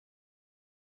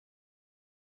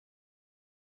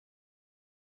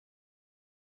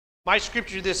My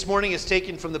scripture this morning is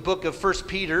taken from the book of 1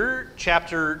 Peter,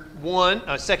 chapter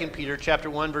 1, 2 Peter, chapter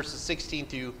 1, verses 16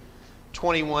 through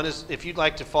 21. If you'd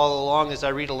like to follow along as I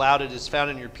read aloud, it is found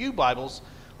in your pew Bibles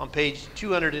on page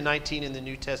 219 in the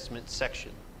New Testament section.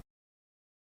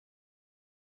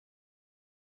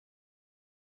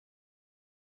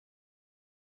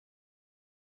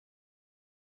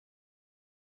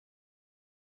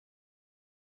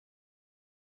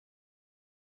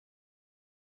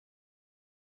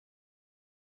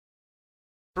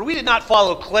 For we did not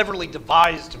follow cleverly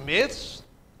devised myths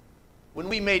when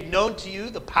we made known to you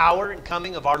the power and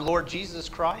coming of our Lord Jesus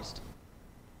Christ,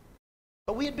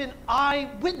 but we had been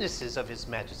eyewitnesses of his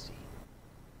majesty.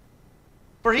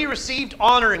 For he received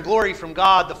honor and glory from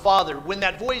God the Father when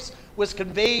that voice was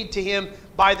conveyed to him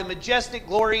by the majestic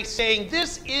glory, saying,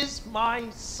 "This is my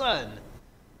Son,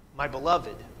 my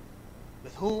beloved,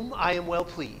 with whom I am well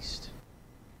pleased."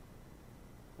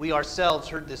 We ourselves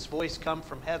heard this voice come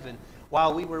from heaven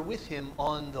while we were with him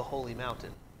on the holy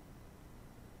mountain.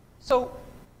 So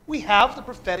we have the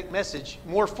prophetic message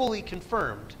more fully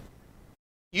confirmed.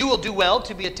 You will do well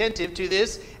to be attentive to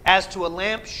this as to a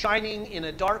lamp shining in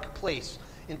a dark place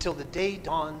until the day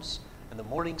dawns and the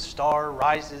morning star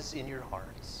rises in your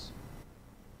hearts.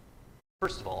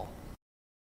 First of all,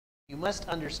 you must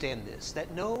understand this,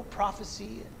 that no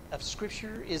prophecy of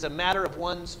Scripture is a matter of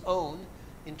one's own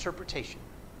interpretation.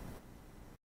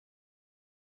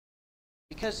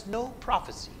 Because no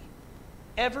prophecy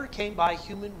ever came by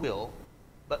human will,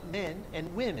 but men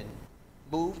and women,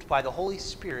 moved by the Holy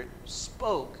Spirit,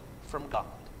 spoke from God.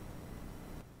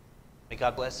 May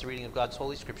God bless the reading of God's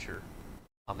Holy Scripture.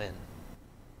 Amen.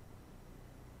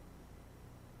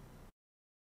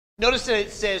 Notice that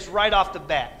it says right off the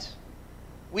bat,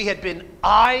 we had been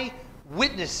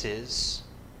eyewitnesses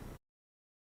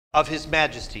of his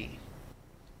majesty.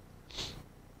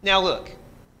 Now look,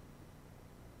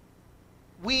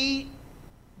 we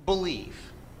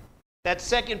believe that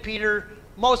 2 Peter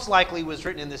most likely was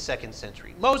written in the 2nd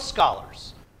century. Most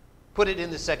scholars put it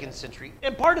in the 2nd century.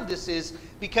 And part of this is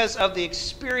because of the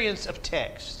experience of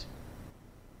text.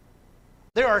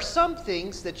 There are some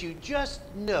things that you just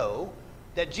know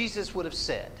that Jesus would have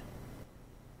said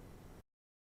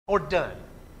or done.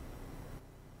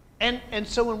 And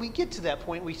so when we get to that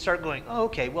point, we start going, oh,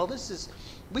 okay, well,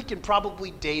 we can probably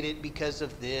date it because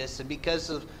of this and because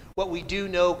of what we do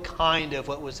know kind of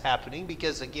what was happening,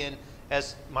 because again,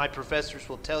 as my professors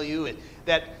will tell you,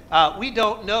 that we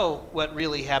don't know what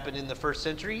really happened in the 1st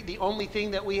century. The only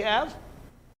thing that we have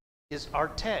is our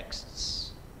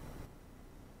texts.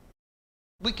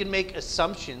 We can make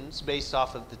assumptions based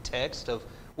off of the text of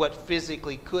what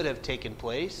physically could have taken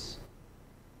place.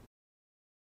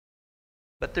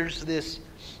 But there's this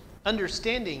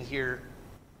understanding here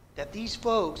that these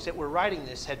folks that were writing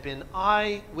this had been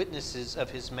eyewitnesses of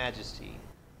his majesty.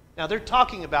 Now, they're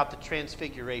talking about the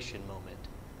transfiguration moment.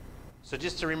 So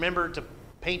just to remember to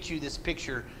paint you this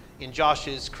picture in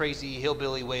Josh's crazy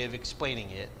hillbilly way of explaining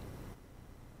it.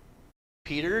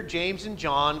 Peter, James, and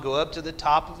John go up to the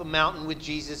top of a mountain with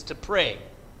Jesus to pray.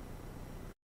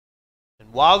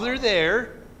 And while they're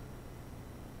there,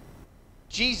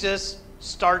 Jesus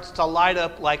starts to light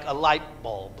up like a light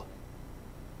bulb.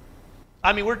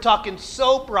 I mean, we're talking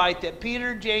so bright that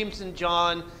Peter, James, and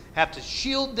John have to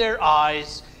shield their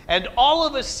eyes, and all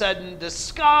of a sudden the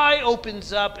sky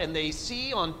opens up and they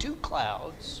see on 2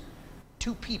 clouds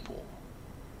 2 people,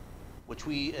 which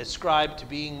we ascribe to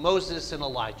being Moses and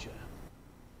Elijah.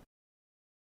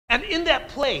 And in that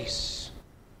place,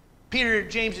 Peter,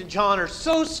 James, and John are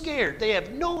so scared. They have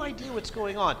no idea what's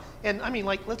going on. And I mean,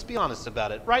 let's be honest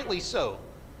about it. Rightly so.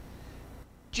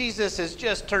 Jesus has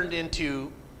just turned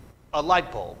into a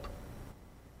light bulb.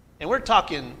 And we're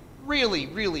talking really,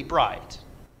 really bright.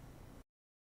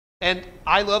 And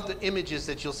I love the images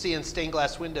that you'll see in stained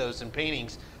glass windows and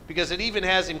paintings, because it even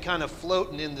has him kind of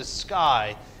floating in the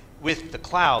sky with the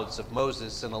clouds of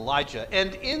Moses and Elijah.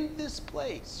 And in this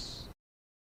place,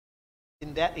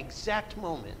 in that exact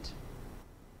moment,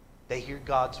 they hear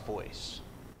God's voice,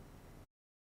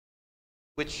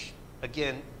 which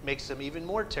again makes them even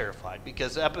more terrified,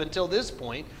 because up until this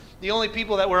point, the only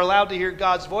people that were allowed to hear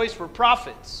God's voice were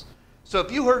prophets. So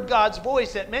if you heard God's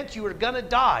voice, that meant you were going to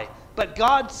die. But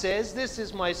God says, "This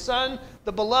is my Son,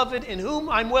 the beloved, in whom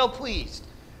I'm well pleased."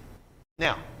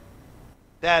 Now,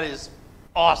 that is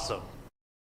awesome.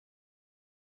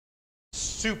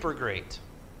 Super great.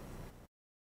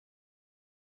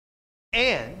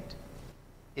 And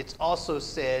it's also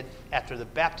said after the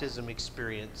baptism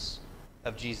experience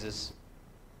of Jesus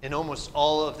in almost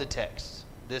all of the texts,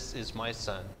 "This is my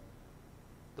Son,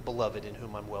 the beloved in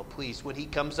whom I'm well pleased. When he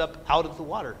comes up out of the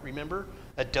water, remember?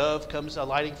 A dove comes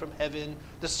alighting from heaven.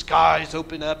 The skies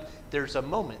open up. There's a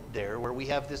moment there where we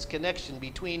have this connection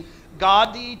between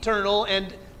God the eternal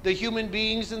and the human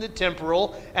beings in the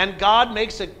temporal. And God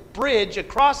makes a bridge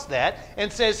across that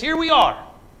and says, here we are.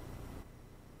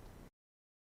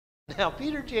 Now,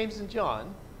 Peter, James, and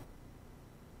John,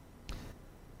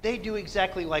 they do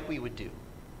exactly like we would do.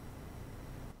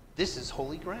 This is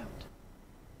holy ground.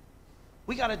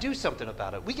 We got to do something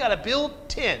about it. We got to build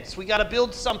tents. We got to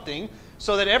build something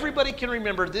so that everybody can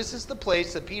remember this is the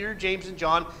place that Peter, James, and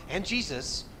John, and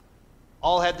Jesus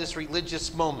all had this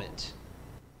religious moment.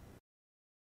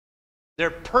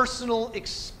 Their personal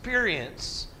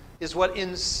experience is what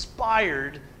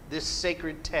inspired this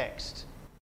sacred text.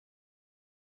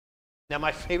 Now,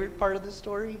 my favorite part of the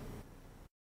story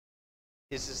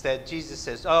is that Jesus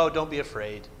says, oh, don't be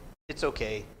afraid. It's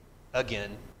okay. Again,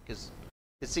 because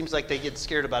it seems like they get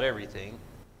scared about everything.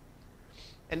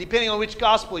 And depending on which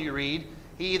gospel you read,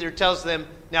 he either tells them,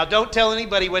 now don't tell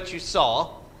anybody what you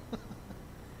saw,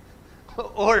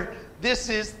 or this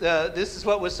is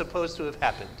what was supposed to have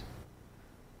happened.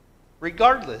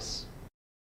 Regardless,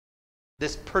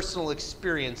 this personal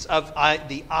experience of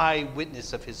the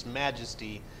eyewitness of his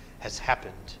majesty has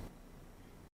happened.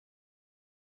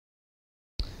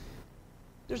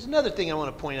 There's another thing I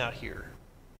want to point out here.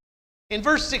 In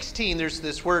verse 16, there's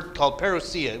this word called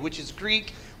parousia, which is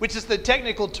Greek, which is the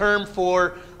technical term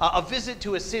for a visit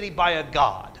to a city by a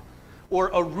god, or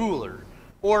a ruler,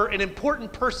 or an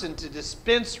important person to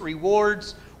dispense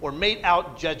rewards or mete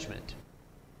out judgment.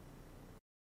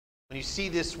 When you see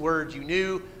this word, you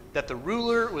knew that the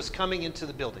ruler was coming into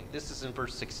the building. This is in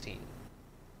verse 16.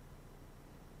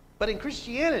 But in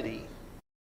Christianity,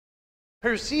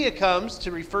 parousia comes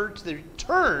to refer to the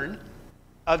return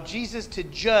of Jesus to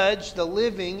judge the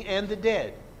living and the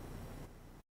dead.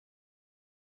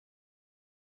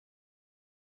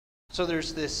 So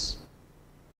there's this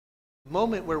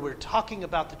moment where we're talking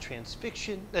about the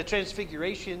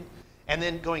transfiguration, and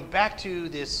then going back to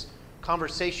this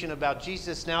conversation about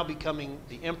Jesus now becoming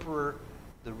the emperor,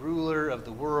 the ruler of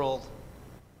the world.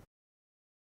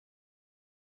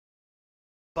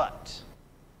 But,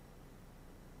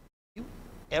 you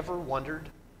ever wondered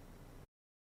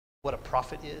what a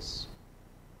prophet is?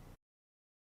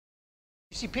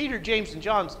 You see, Peter, James, and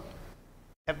John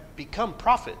have become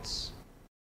prophets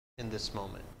in this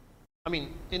moment. I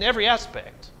mean, in every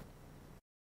aspect.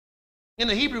 In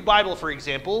the Hebrew Bible, for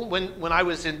example, when I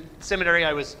was in seminary,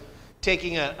 I was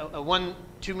taking a one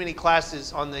too many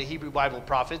classes on the Hebrew Bible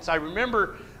prophets. I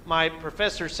remember my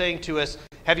professor saying to us,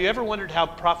 have you ever wondered how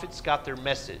prophets got their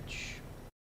message?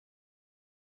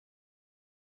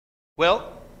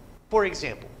 Well, for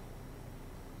example,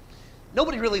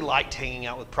 nobody really liked hanging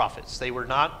out with prophets. They were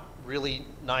not really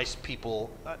nice people.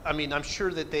 I mean, I'm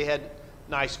sure that they had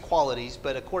nice qualities,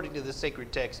 but according to the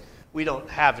sacred text, we don't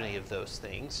have any of those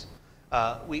things.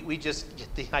 We just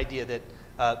get the idea that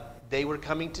they were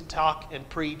coming to talk and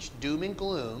preach doom and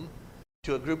gloom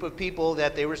to a group of people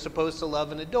that they were supposed to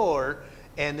love and adore,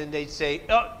 and then they'd say,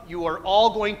 oh, you are all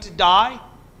going to die.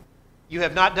 You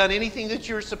have not done anything that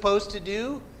you're supposed to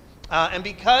do, and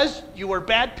because you are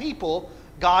bad people,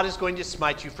 God is going to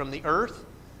smite you from the earth.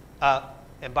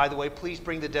 And by the way, please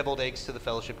bring the deviled eggs to the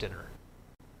fellowship dinner.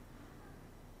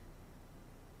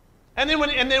 And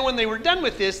then when they were done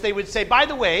with this, they would say, by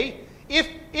the way,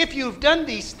 if you've done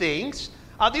these things,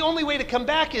 the only way to come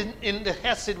back in the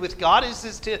Hesed with God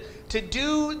is to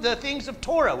do the things of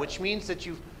Torah, which means that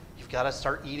you've got to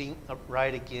start eating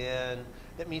right again.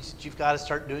 That means that you've got to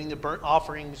start doing the burnt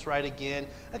offerings right again.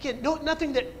 Again,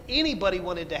 nothing that anybody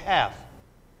wanted to have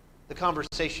the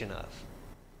conversation of.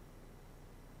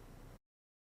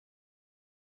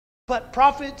 But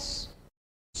prophets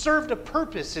served a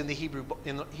purpose in the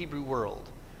Hebrew world.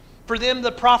 For them,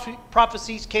 the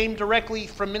prophecies came directly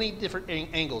from many different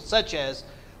angles, such as,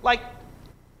 like,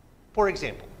 for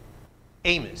example,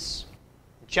 Amos,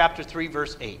 chapter 3,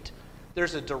 verse 8.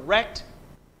 There's a direct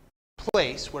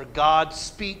place where God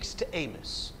speaks to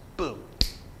Amos. Boom.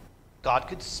 God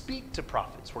could speak to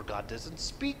prophets where God doesn't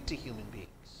speak to human beings.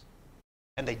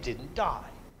 And they didn't die.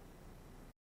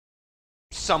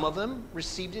 Some of them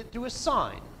received it through a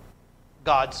sign.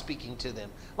 God speaking to them.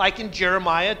 Like in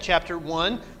Jeremiah chapter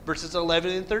 1, verses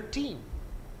 11 and 13.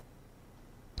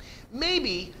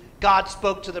 Maybe God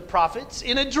spoke to the prophets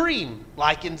in a dream,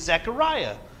 like in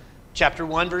Zechariah chapter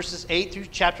 1, verses 8 through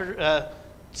chapter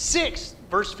 6,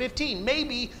 verse 15.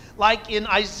 Maybe like in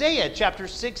Isaiah chapter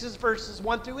 6, verses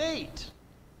 1 through 8.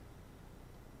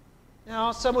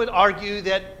 Now, some would argue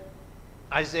that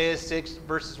Isaiah 6,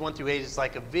 verses 1 through 8 is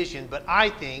like a vision, but I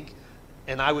think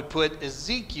And I would put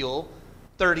Ezekiel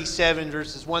 37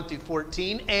 verses 1 through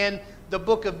 14 and the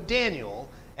book of Daniel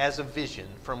as a vision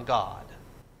from God.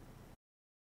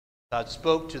 God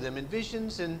spoke to them in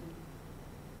visions, and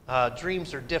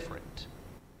dreams are different.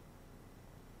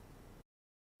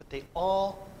 But they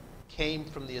all came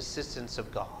from the assistance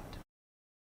of God.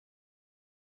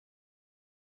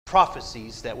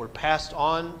 Prophecies that were passed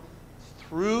on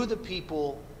through the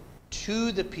people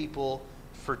to the people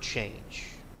for change.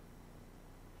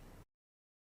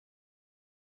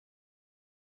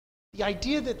 The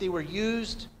idea that they were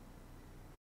used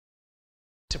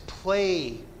to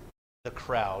play the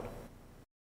crowd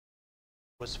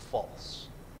was false.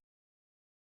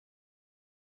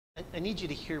 I need you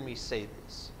to hear me say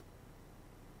this.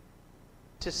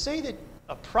 To say that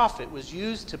a prophet was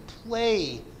used to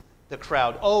play the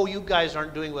crowd, oh, you guys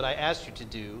aren't doing what I asked you to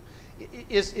do,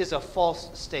 is a false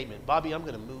statement. Bobby, I'm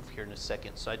going to move here in a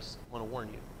second, so I just want to warn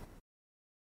you.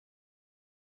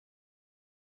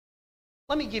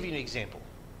 Let me give you an example.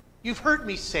 You've heard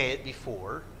me say it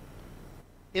before.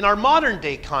 In our modern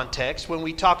day context, when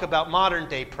we talk about modern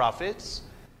day prophets,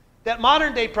 that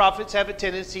modern day prophets have a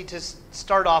tendency to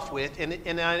start off with,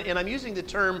 and I'm using the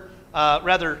term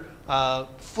rather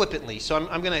flippantly, so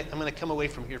I'm going to come away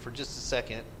from here for just a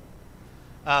second.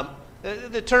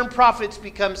 The term prophets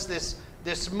becomes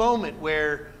this moment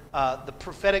where the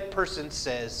prophetic person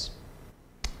says,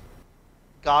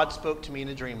 God spoke to me in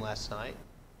a dream last night.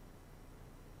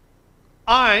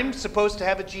 I'm supposed to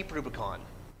have a Jeep Rubicon.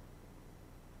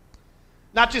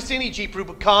 Not just any Jeep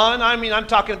Rubicon. I mean, I'm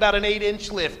talking about an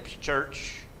 8-inch lift,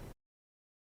 church.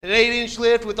 An 8-inch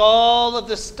lift with all of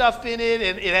the stuff in it,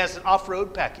 and it has an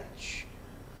off-road package.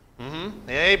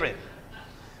 Amen.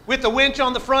 With a winch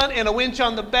on the front and a winch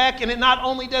on the back, and it not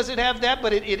only does it have that,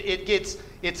 but it's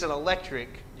an electric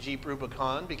Jeep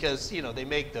Rubicon because, you know, they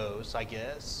make those, I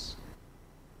guess.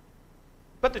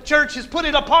 But the church has put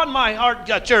it upon my heart,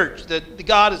 the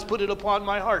God has put it upon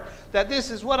my heart, that this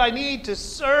is what I need to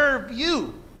serve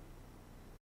you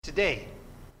today.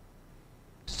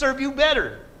 To serve you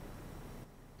better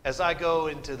as I go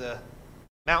into the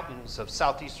mountains of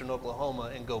southeastern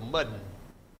Oklahoma and go mudding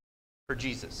for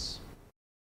Jesus.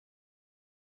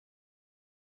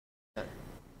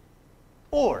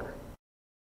 Or,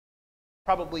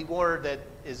 probably more that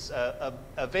is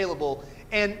available,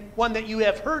 and one that you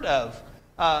have heard of,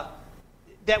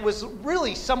 that was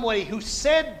really somebody who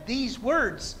said these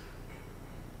words,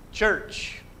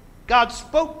 church, God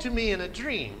spoke to me in a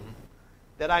dream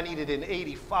that I needed an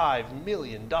 $85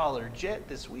 million jet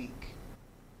this week.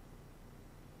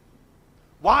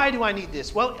 Why do I need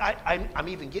this? Well, I'm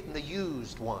even getting the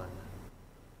used one.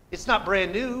 It's not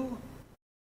brand new.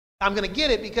 I'm going to get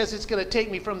it because it's going to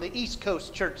take me from the East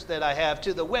Coast church that I have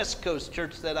to the West Coast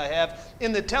church that I have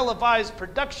in the televised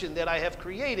production that I have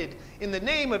created in the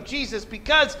name of Jesus,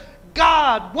 because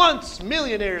God wants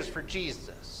millionaires for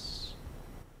Jesus.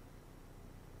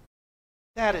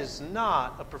 That is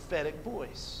not a prophetic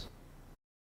voice.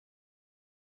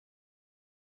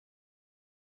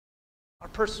 Our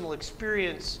personal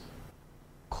experience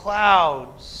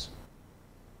clouds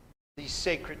these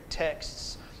sacred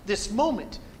texts. This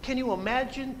moment, can you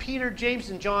imagine Peter, James,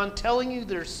 and John telling you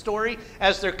their story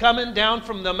as they're coming down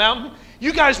from the mountain?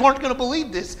 You guys weren't going to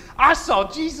believe this. I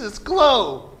saw Jesus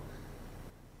glow.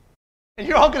 And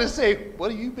you're all going to say,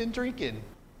 what have you been drinking?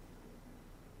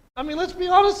 I mean, let's be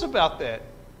honest about that.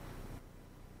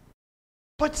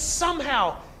 But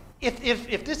somehow,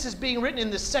 if this is being written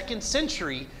in the 2nd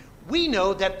century, we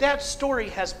know that that story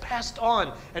has passed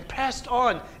on and passed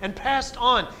on and passed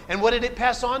on. And what did it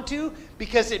pass on to?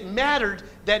 Because it mattered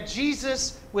that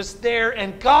Jesus was there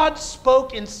and God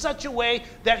spoke in such a way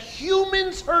that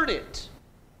humans heard it.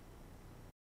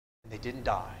 And they didn't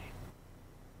die.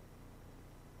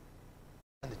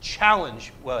 And the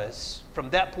challenge was, from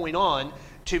that point on,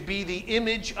 to be the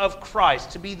image of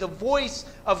Christ, to be the voice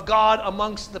of God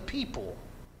amongst the people.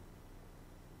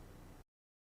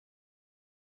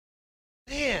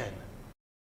 Man,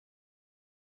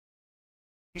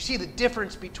 you see the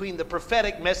difference between the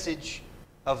prophetic message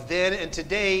of then and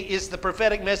today is the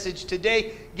prophetic message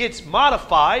today gets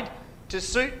modified to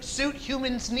suit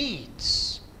humans'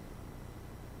 needs.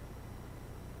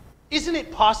 Isn't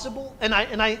it possible, and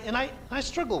I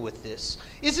struggle with this,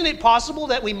 isn't it possible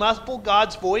that we muffle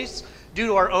God's voice due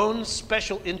to our own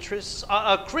special interests,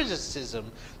 criticism?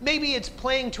 Maybe it's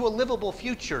playing to a livable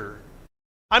future.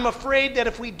 I'm afraid that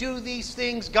if we do these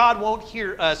things, God won't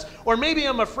hear us. Or maybe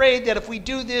I'm afraid that if we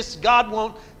do this, God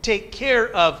won't take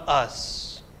care of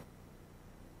us.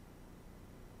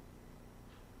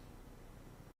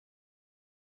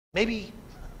 Maybe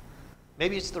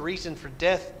Maybe it's the reason for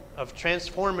death of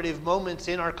transformative moments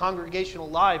in our congregational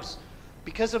lives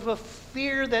because of a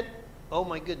fear that, oh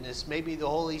my goodness, maybe the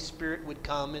Holy Spirit would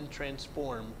come and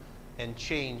transform and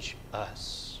change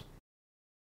us.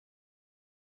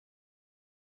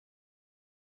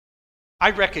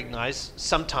 I recognize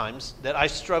sometimes that I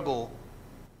struggle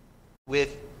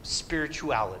with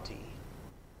spirituality.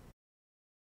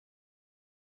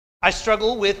 I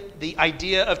struggle with the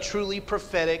idea of truly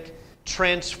prophetic,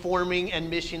 transforming, and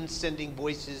mission-sending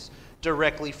voices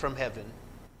directly from heaven.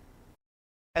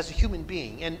 As a human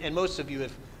being, and most of you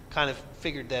have kind of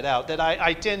figured that out, that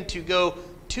I tend to go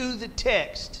to the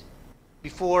text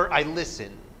before I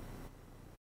listen.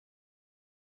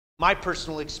 My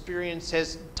personal experience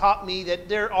has taught me that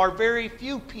there are very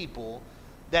few people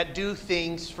that do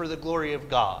things for the glory of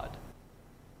God.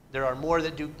 There are more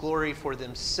that do glory for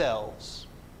themselves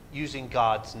using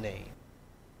God's name.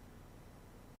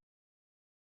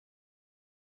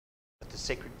 But the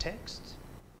sacred text,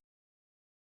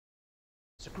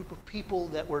 it's a group of people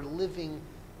that were living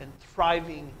and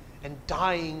thriving and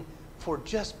dying for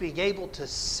just being able to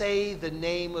say the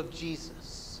name of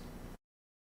Jesus.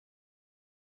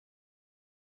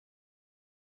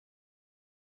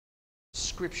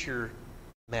 Scripture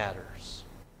matters.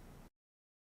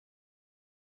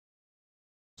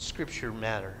 Scripture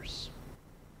matters.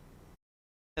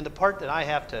 And the part that I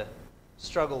have to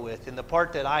struggle with, and the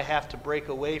part that I have to break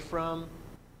away from,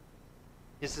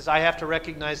 is that I have to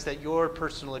recognize that your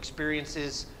personal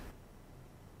experiences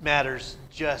matters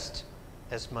just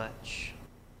as much.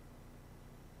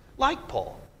 Like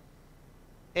Paul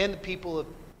and the people of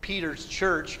Peter's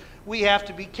church, we have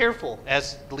to be careful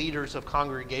as leaders of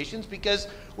congregations because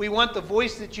we want the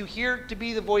voice that you hear to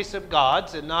be the voice of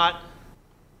God's and not,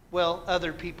 well,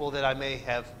 other people that I may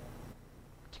have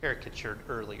caricatured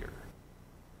earlier.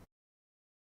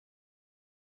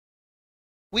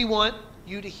 We want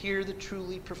you to hear the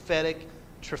truly prophetic,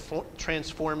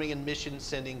 transforming, and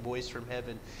mission-sending voice from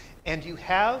heaven. And you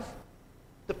have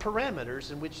the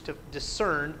parameters in which to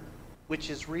discern which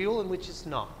is real and which is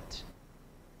not.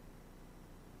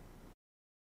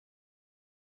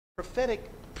 Prophetic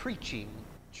preaching,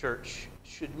 church,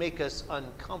 should make us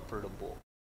uncomfortable.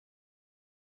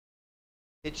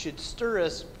 It should stir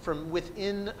us from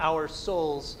within our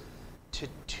souls to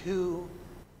do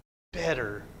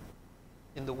better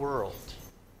in the world.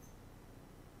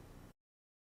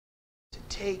 To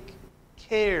take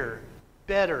care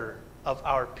better of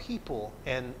our people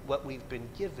and what we've been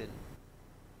given.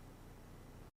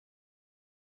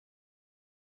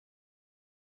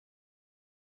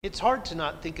 It's hard to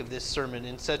not think of this sermon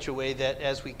in such a way that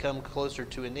as we come closer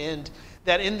to an end,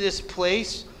 that in this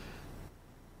place,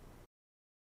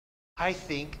 I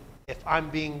think, if I'm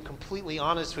being completely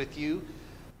honest with you,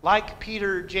 like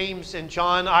Peter, James, and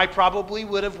John, I probably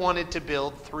would have wanted to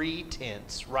build 3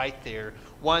 tents right there.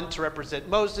 One to represent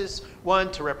Moses,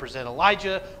 one to represent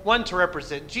Elijah, one to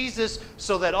represent Jesus,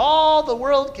 so that all the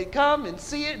world could come and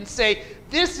see it and say,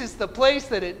 this is the place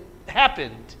that it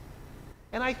happened.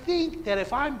 And I think that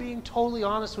if I'm being totally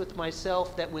honest with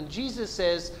myself, that when Jesus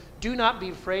says, do not be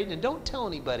afraid and don't tell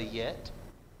anybody yet,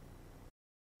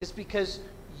 it's because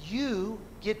you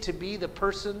get to be the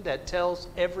person that tells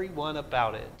everyone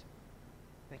about it.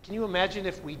 And can you imagine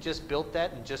if we just built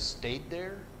that and just stayed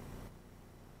there?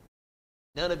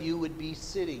 None of you would be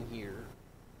sitting here.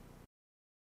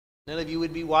 None of you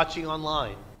would be watching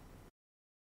online.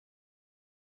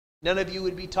 None of you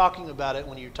would be talking about it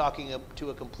when you're talking to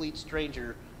a complete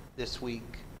stranger this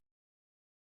week.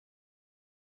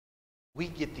 We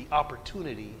get the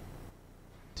opportunity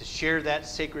to share that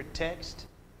sacred text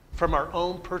from our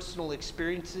own personal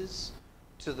experiences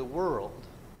to the world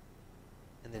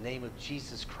in the name of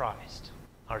Jesus Christ,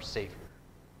 our Savior.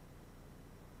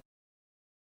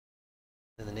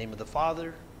 In the name of the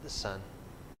Father, the Son, and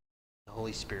the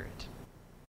Holy Spirit.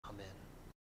 Amen.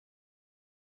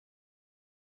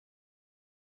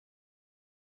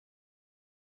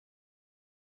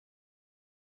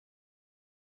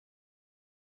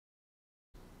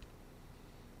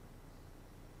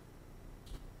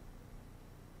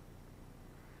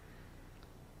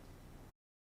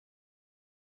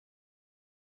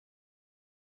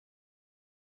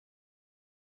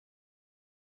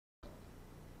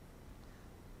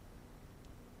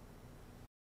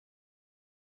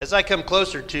 As I come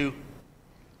closer to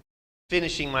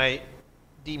finishing my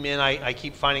D-Min, I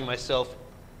keep finding myself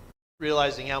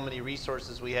realizing how many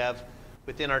resources we have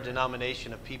within our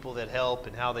denomination of people that help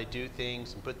and how they do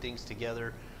things and put things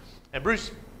together. And Bruce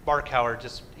Barkhauer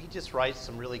just writes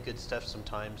some really good stuff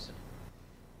sometimes.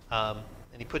 And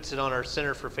he puts it on our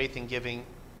Center for Faith and Giving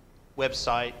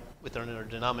website within our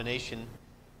denomination.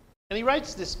 And he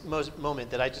writes this moment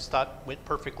that I just thought went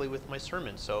perfectly with my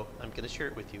sermon, so I'm going to share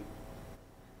it with you.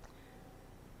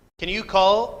 Can you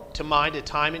call to mind a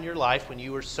time in your life when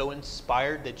you were so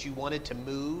inspired that you wanted to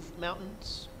move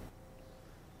mountains?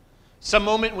 Some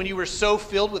moment when you were so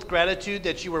filled with gratitude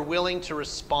that you were willing to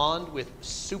respond with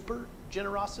super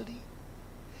generosity?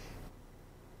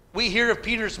 We hear of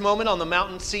Peter's moment on the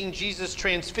mountain seeing Jesus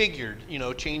transfigured,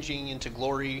 changing into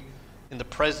glory in the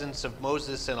presence of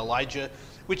Moses and Elijah,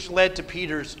 which led to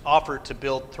Peter's offer to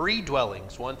build 3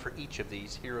 dwellings, one for each of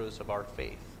these heroes of our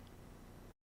faith.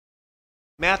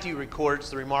 Matthew records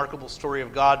the remarkable story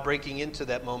of God breaking into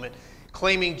that moment,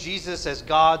 claiming Jesus as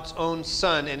God's own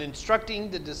Son and instructing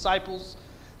the disciples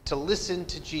to listen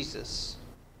to Jesus.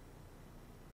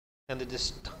 And the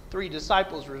 3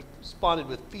 disciples responded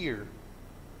with fear.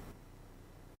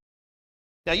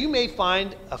 Now, you may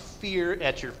find a fear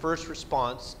at your first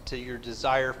response to your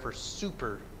desire for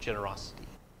super generosity.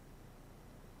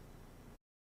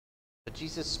 But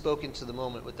Jesus spoke into the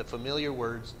moment with the familiar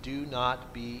words, "Do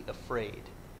not be afraid."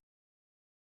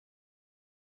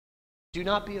 Do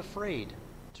not be afraid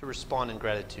to respond in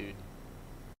gratitude.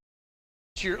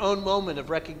 It's your own moment of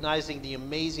recognizing the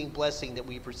amazing blessing that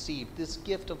we've received, this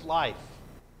gift of life.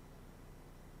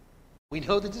 We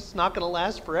know that it's not going to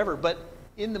last forever, but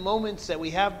in the moments that we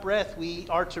have breath, we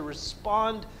are to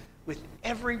respond with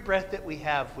every breath that we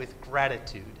have with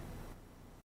gratitude.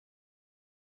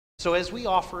 So as we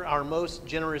offer our most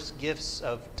generous gifts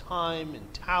of time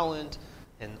and talent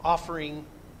and offering,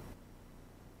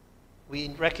 we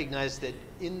recognize that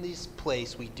in this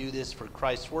place we do this for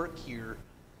Christ's work here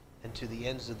and to the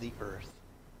ends of the earth.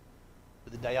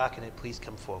 Would the diaconate please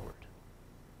come forward?